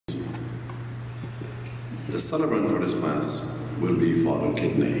The celebrant for this Mass will be Father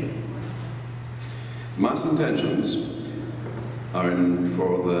Kidney. Mass intentions are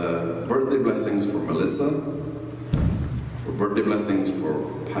for the birthday blessings for Melissa, for birthday blessings for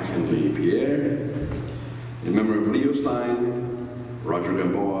Packenley Pierre, in memory of Leo Stein, Roger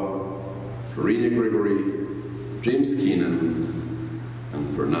Gamboa, Florina Gregory, James Keenan,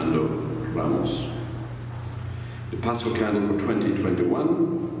 and Fernando Ramos. The Paschal Candle for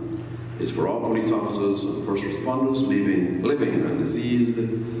 2021 is for all police officers and first responders living and deceased,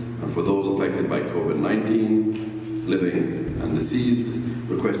 and for those affected by COVID-19, living and deceased,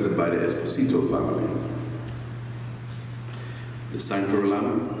 requested by the Esposito family. The Sanctuary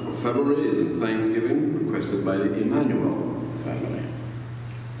lamp for February is in Thanksgiving, requested by the Emmanuel family.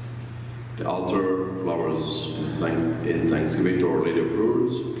 The altar flowers in Thanksgiving to Our Lady of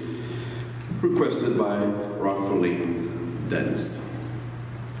Lourdes, requested by Rockfelline Dennis.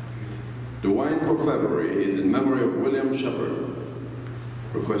 The wine for February is in memory of William Shepherd,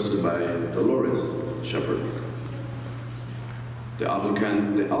 requested by Dolores Shepherd. The altar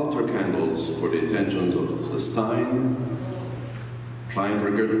candles for the intentions of the Stein, Klein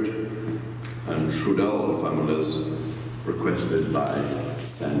Riggert, and Trudell families, requested by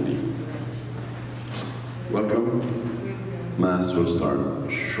Sandy. Welcome. Mass will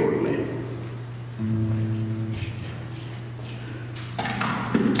start shortly.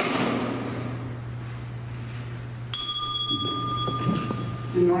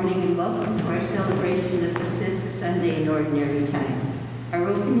 Good morning and welcome to our celebration of the fifth Sunday in Ordinary Time. Our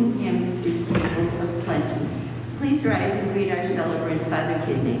opening hymn is Table of Plenty. Please rise and greet our celebrant, Father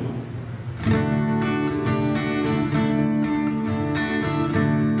Kidney.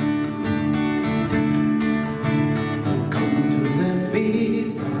 Come to the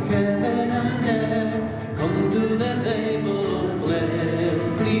feast of heaven and earth, come to the table of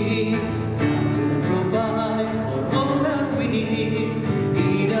plenty. God will provide for all that we need.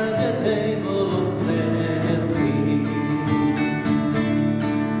 Eat at the table of plenty.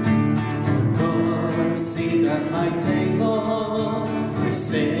 Come and sit at my table, where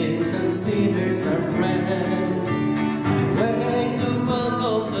saints and sinners are friends. I wait to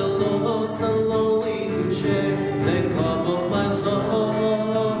welcome the lost and lonely to share the cup of my love.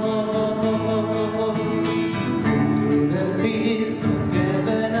 Come to the feast of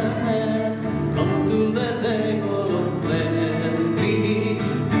heaven and earth, come to the table of plenty.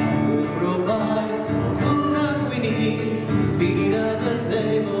 God will provide for all that we need. Eat at the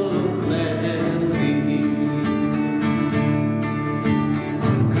table of plenty.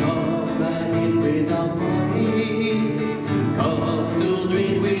 Come and eat without money, come to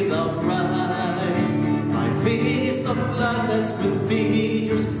drink without price. My feast of gladness will feed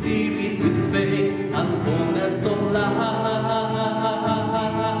your spirit with faith and fullness of life.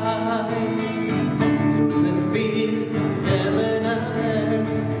 Come to the feast of heaven and earth,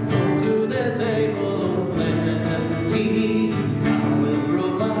 come to the table of plenty. God will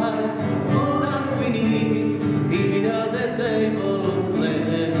provide for all that we need. Eat at the table of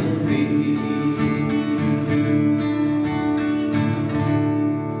plenty.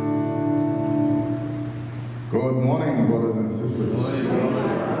 Good morning, brothers and sisters.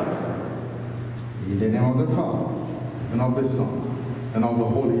 In the name of the Father, and of the Son, and of the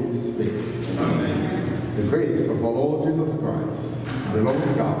Holy Spirit. Amen. The grace of our Lord Jesus Christ, the love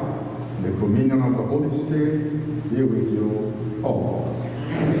of God, and the communion of the Holy Spirit be with you all.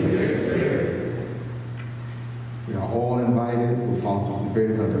 And with your spirit. We are all invited to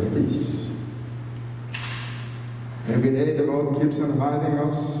participate at the feast. Every day the Lord keeps inviting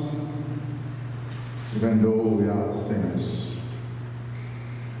us, even though we are sinners,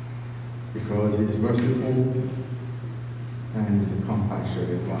 because He is merciful and He is a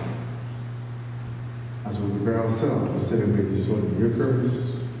compassionate one. As we prepare ourselves to celebrate this Holy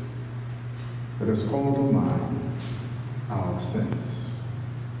Eucharist, let us call to mind our sins.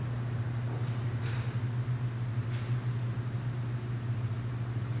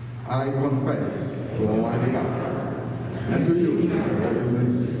 I confess to Almighty God and to you, my brothers and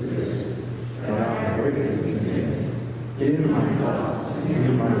sisters, that I have greatly sinned in my thoughts,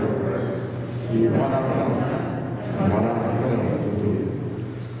 in my words, in what I've done, and what I've failed to do.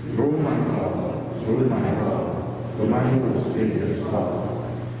 Through my fault, through my most grievous fault.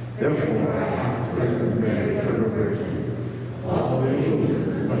 Therefore, I ask Blessed Mary, ever Virgin, all the angels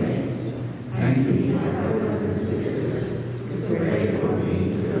and saints, and you, my brothers and sisters, to pray for me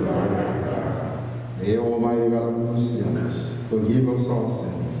to the Lord our God. May Almighty God have mercy on us, forgive us all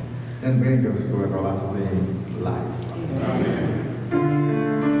sins, and bring us to everlasting life. Amen.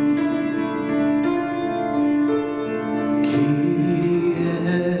 Kyrie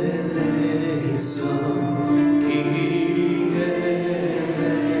eleison,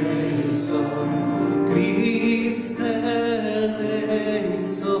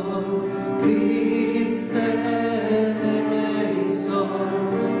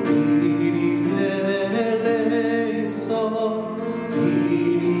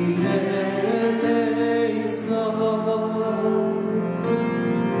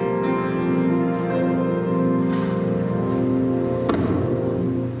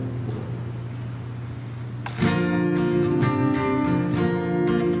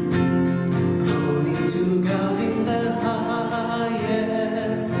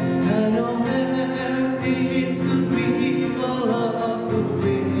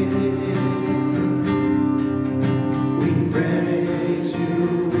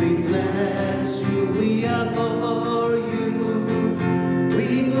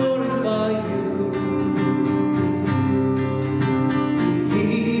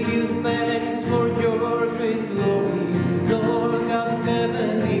 for your great glory, Lord God,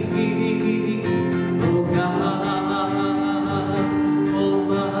 heavenly King. Oh God,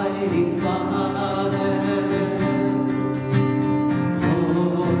 Almighty Father,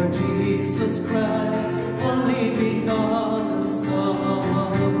 Lord Jesus Christ, only begotten Son,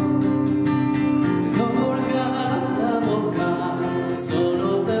 Lord God, Lamb of God, Son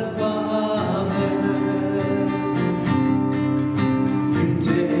of the Father. You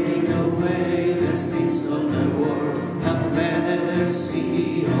take away the sins of the world, have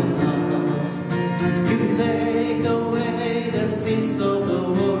mercy on us. You take away the sins of the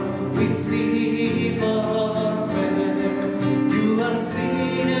world, receive our prayer. You are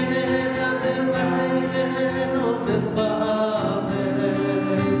seated at the right hand of the Father.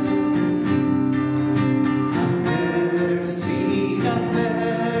 Have mercy on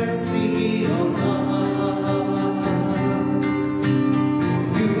us. For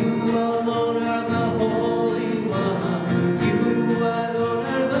you alone are the Holy One. You alone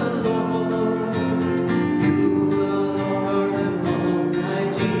are the Lord. You alone are the Most High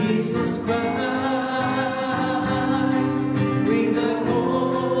Jesus Christ. With the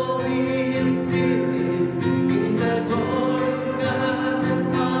Holy Spirit, in the glory of God the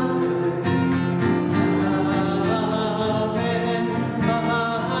Father. Amen.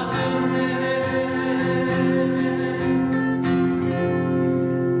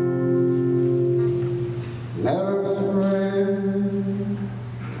 Let us pray.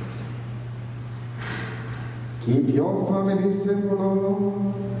 Keep your family safe, O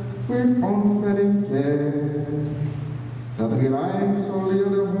Lord, with unfailing care, that relying solely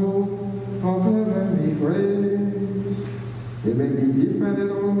on the hope of heavenly grace, they may be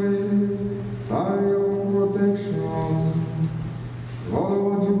defended always by your protection. O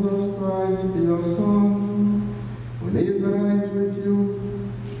Lord Jesus Christ, your Son, who lives and reigns with you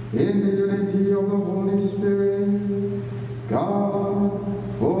in the unity of the Holy Spirit, God,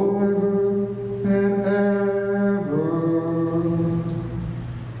 forever and ever.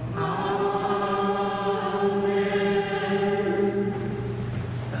 Amen.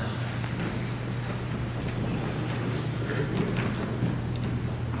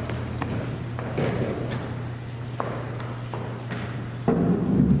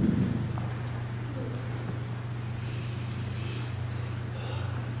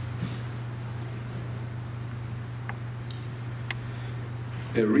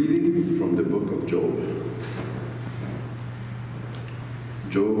 A reading from the book of Job.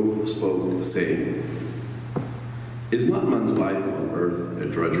 Job spoke, saying, "Is not man's life on earth a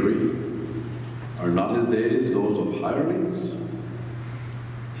drudgery? Are not his days those of hirelings?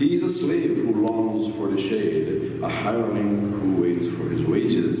 He is a slave who longs for the shade, a hireling who waits for his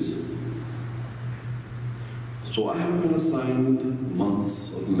wages. So I have been assigned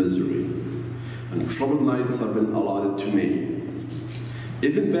months of misery, and troubled nights have been allotted to me.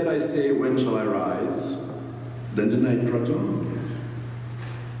 If in bed I say, when shall I rise? Then the night drags on.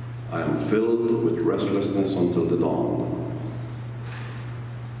 I am filled with restlessness until the dawn.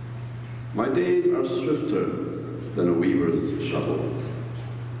 My days are swifter than a weaver's shuttle.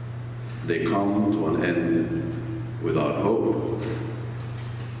 They come to an end without hope.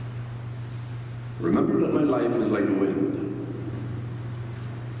 Remember that my life is like the wind.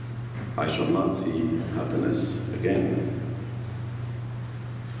 I shall not see happiness again."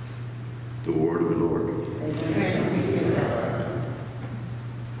 The word of the Lord.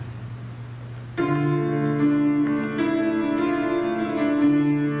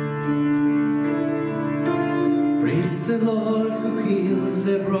 Praise the Lord who heals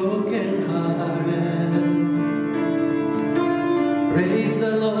the brokenhearted. Praise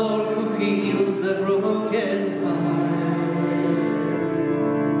the Lord who heals the brokenhearted.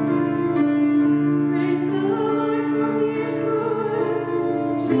 Praise the Lord, for he is good.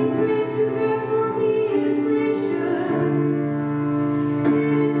 Sing praise to God, for he is gracious.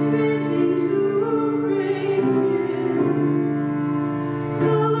 It is fitting to praise him.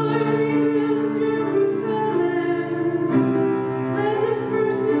 The Lord rebuilds Jerusalem. The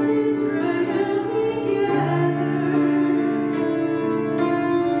dispersed of Israel he gathered.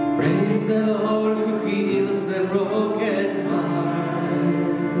 Praise the Lord who heals the brokenhearted.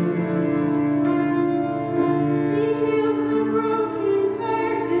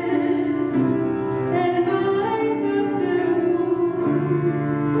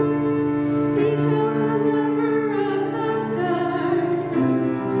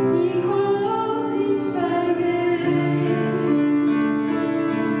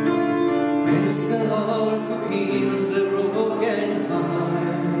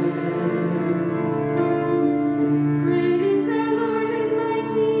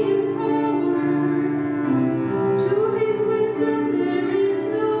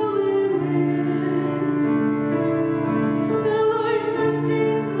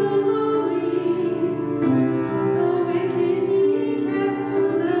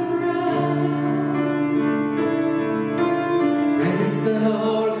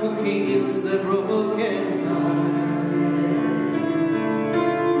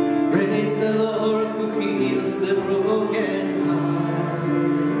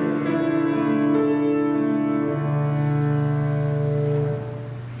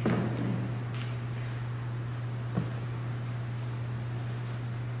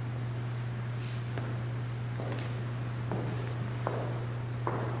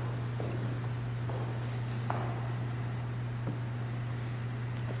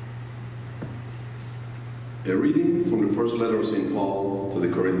 A reading from the first letter of St. Paul to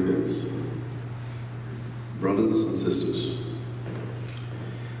the Corinthians. Brothers and sisters,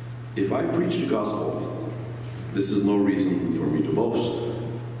 if I preach the gospel, this is no reason for me to boast.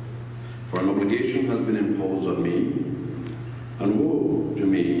 For an obligation has been imposed on me, and woe to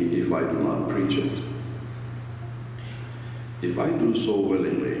me if I do not preach it. If I do so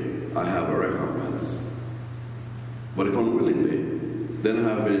willingly, I have a recompense. But if unwillingly, then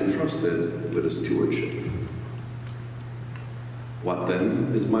I have been entrusted with a stewardship. What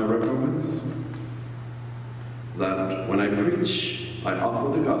then is my recompense? That when I preach, I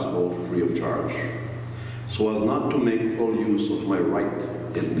offer the gospel free of charge, so as not to make full use of my right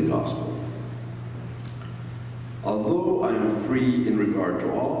in the gospel. Although I am free in regard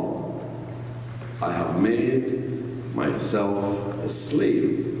to all, I have made myself a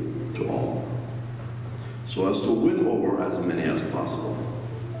slave to all, so as to win over as many as possible.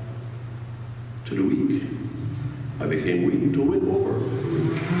 To the weak, I became weak to win over the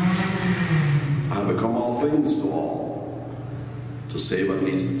weak. I have become all things to all, to save at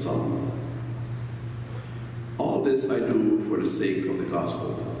least some. All this I do for the sake of the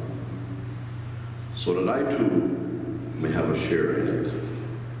gospel, so that I too may have a share in it.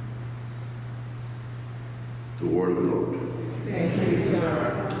 The word of the Lord. Thanks be to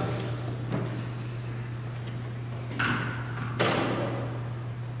God.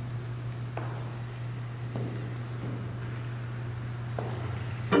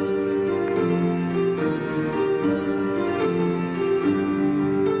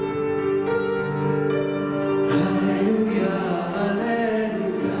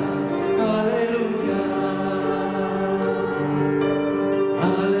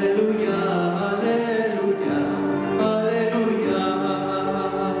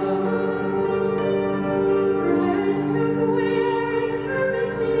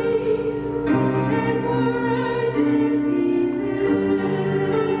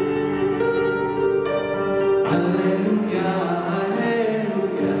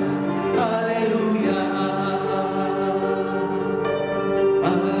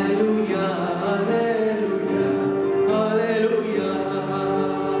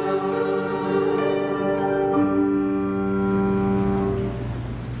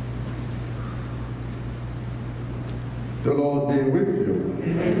 The Lord be with you.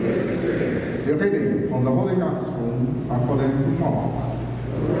 The reading from the Holy Gospel according to Mark.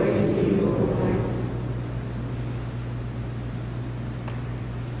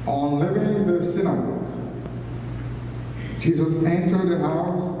 On leaving the synagogue, Jesus entered the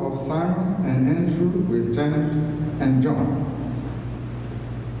house of Simon and Andrew with James and John.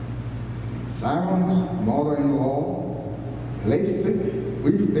 Simon's mother-in-law lay sick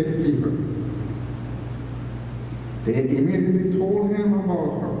with a fever. They immediately told him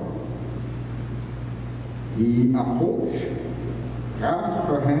about her. He approached, grasped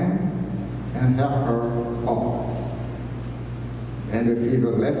her hand, and helped her up. And the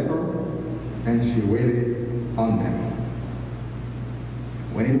fever left her, and she waited on them.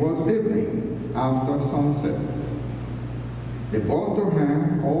 When it was evening, after sunset, they brought to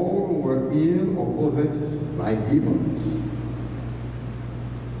him all who were ill or possessed by demons.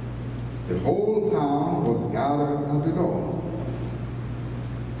 The whole town was gathered at the door.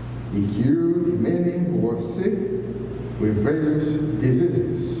 He cured many who were sick with various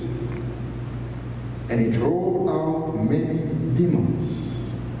diseases, and he drove out many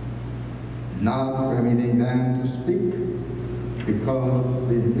demons, not permitting them to speak because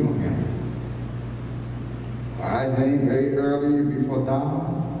they knew him. Rising very early before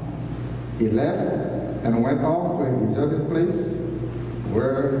dawn, he left and went off to a deserted place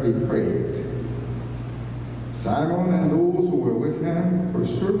where he prayed. Simon and those who were with him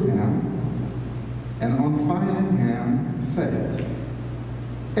pursued him, and on finding him said,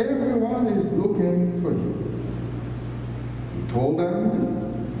 "Everyone is looking for you." He told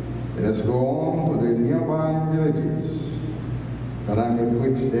them, "Let us go on to the nearby villages, that I may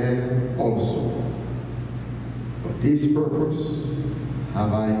preach there also. For this purpose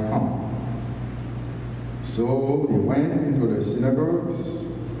have I come." So he went into the synagogues,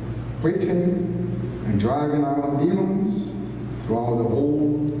 preaching and driving out demons throughout the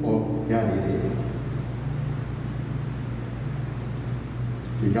whole of Galilee.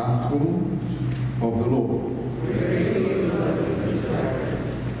 The Gospel of the Lord. Praise to you, Lord Jesus Christ.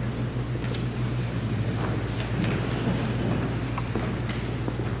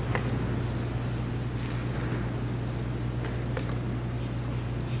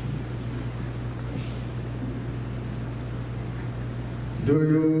 Do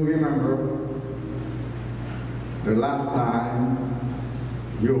you remember the last time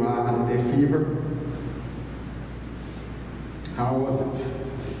you had a fever? How was it?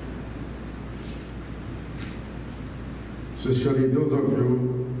 Especially those of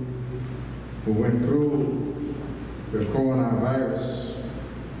you who went through the coronavirus.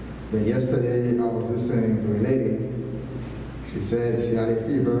 Then yesterday I was listening to a lady. She said she had a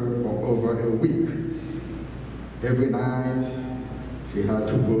fever for over a week. Every night she had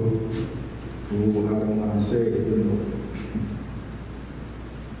to go to, I don't want to say it, you know.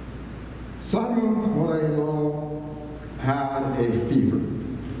 Simon's mother-in-law had a fever.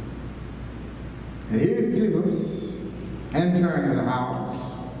 And here's Jesus entering the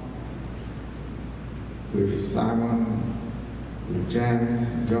house with Simon, with James,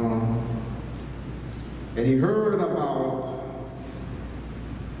 John, and he heard about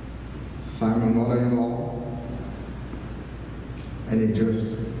Simon's mother-in-law, and he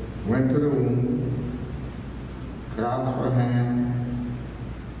just went to the room, grasped her hand,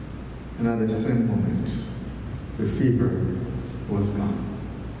 and at the same moment, the fever was gone.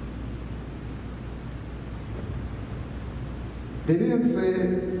 They didn't say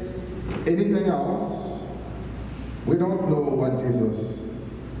anything else. We don't know what Jesus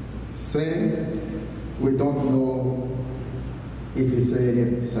said. We don't know if he said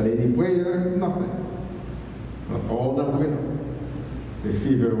any prayer, nothing. But all that we know, the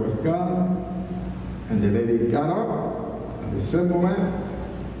fever was gone, and the lady got up at the same moment,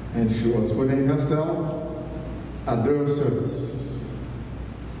 and she was putting herself at their service,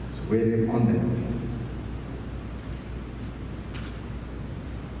 waiting on them.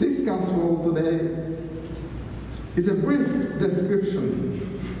 This gospel today is a brief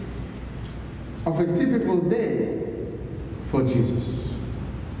description of a typical day for Jesus.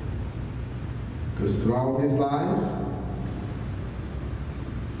 Because throughout his life,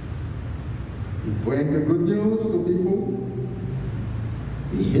 he brings the good news to people,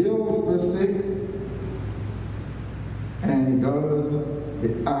 he heals the sick, and he does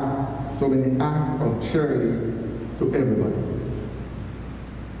so many acts of charity to everybody.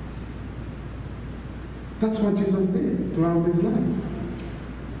 That's what Jesus did throughout his life.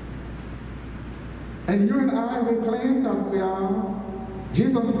 And you and I, we claim that we are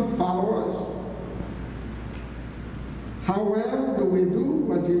Jesus followers. How well do we do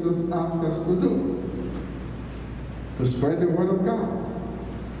what Jesus asked us to do? To spread the word of God,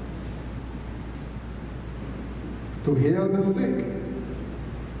 to heal the sick,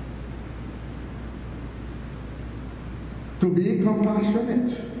 to be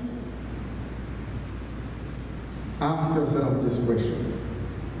compassionate. Ask yourself this question: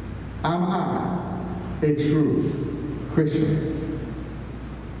 am I a true Christian?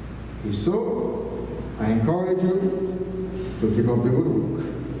 If so, I encourage you to give up the good work.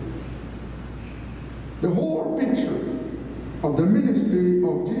 The whole picture of the ministry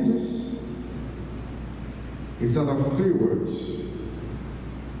of Jesus is that of three words: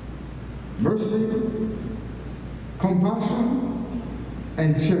 mercy, compassion,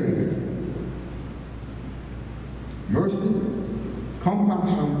 and charity. Mercy,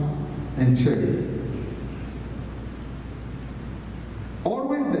 compassion, and charity.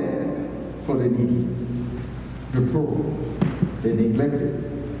 Always there for the needy, the poor, the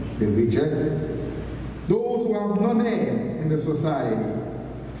neglected, the rejected, those who have no name in the society,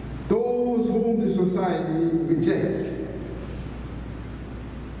 those whom the society rejects.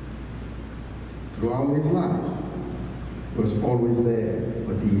 Throughout his life, he was always there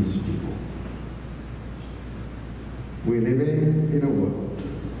for these people. We're living in a world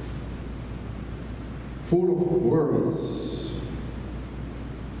full of worries.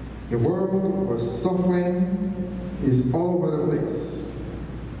 A world where suffering is all over the place.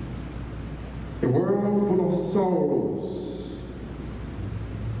 A world full of sorrows,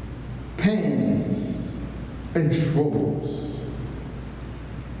 pains, and troubles.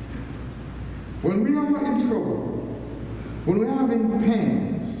 When we are in trouble, when we are having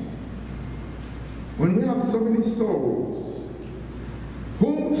pains, when we have so many sorrows,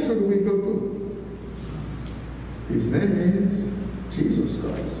 whom should we go to? His name is Jesus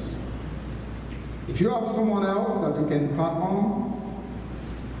Christ. If you have someone else that you can count on,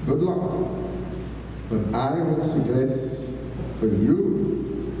 good luck. But I would suggest for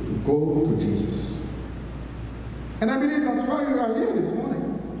you to go to Jesus. And I believe that's why you are here this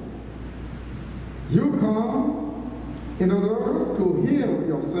morning. You come in order to heal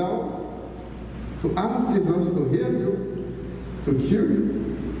yourself, to ask Jesus to heal you, to cure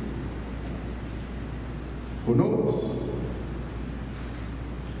you. Who knows?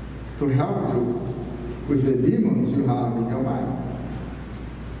 To help you with the demons you have in your mind.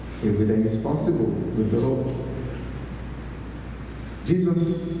 Everything is possible with the Lord.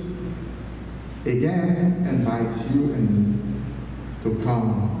 Jesus again invites you and me to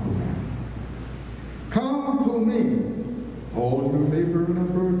come to Him. Come to me, all you labor and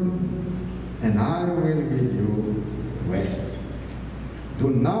are burdened, and I will give you rest. Do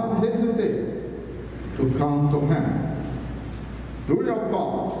not hesitate to come to Him. Do your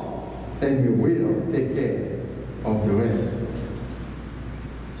part, and He will take care of the rest.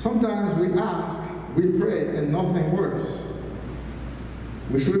 Sometimes we ask, we pray, and nothing works.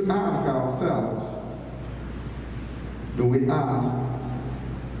 We should ask ourselves, do we ask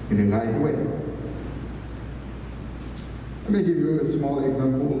in the right way? Let me give you a small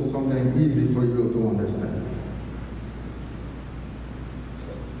example, something easy for you to understand.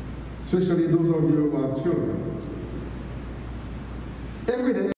 Especially those of you who have children. Every day,